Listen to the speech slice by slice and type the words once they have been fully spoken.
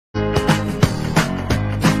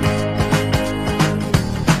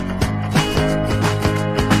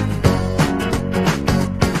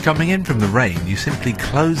Coming in from the rain, you simply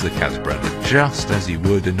close the Casbrella just as you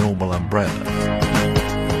would a normal umbrella.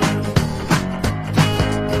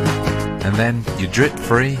 And then you're drip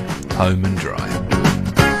free, home and dry.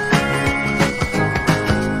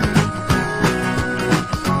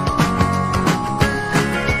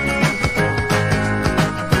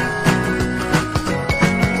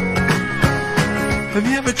 Have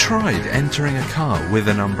you ever tried entering a car with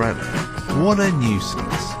an umbrella? What a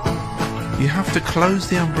nuisance. You have to close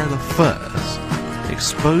the umbrella first,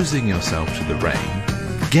 exposing yourself to the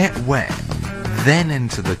rain, get wet, then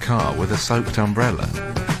enter the car with a soaked umbrella,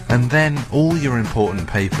 and then all your important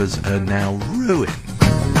papers are now ruined.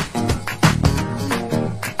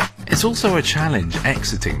 It's also a challenge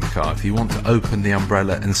exiting the car if you want to open the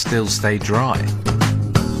umbrella and still stay dry.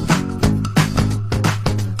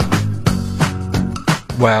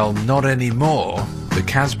 Well, not anymore. The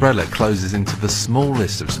Casbrella closes into the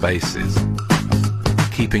smallest of spaces,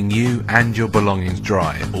 keeping you and your belongings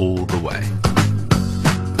dry all the way.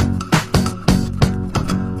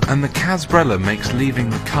 And the Casbrella makes leaving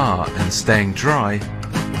the car and staying dry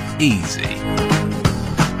easy.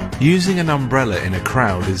 Using an umbrella in a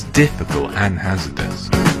crowd is difficult and hazardous.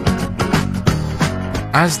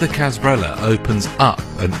 As the Casbrella opens up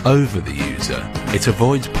and over the user, it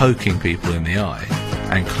avoids poking people in the eye,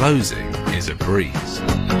 and closing is a breeze.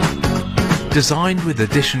 Designed with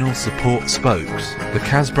additional support spokes, the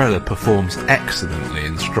Casbrella performs excellently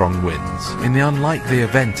in strong winds. In the unlikely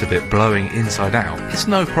event of it blowing inside out, it's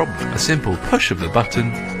no problem. A simple push of the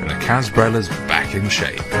button and the Casbrella's back in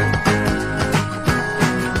shape.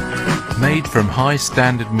 Made from high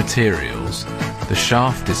standard materials, the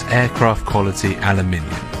shaft is aircraft quality aluminium.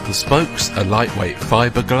 The spokes are lightweight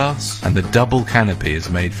fiberglass, and the double canopy is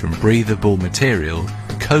made from breathable material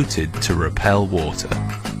coated to repel water.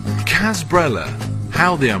 Casbrella,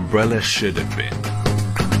 how the umbrella should have been.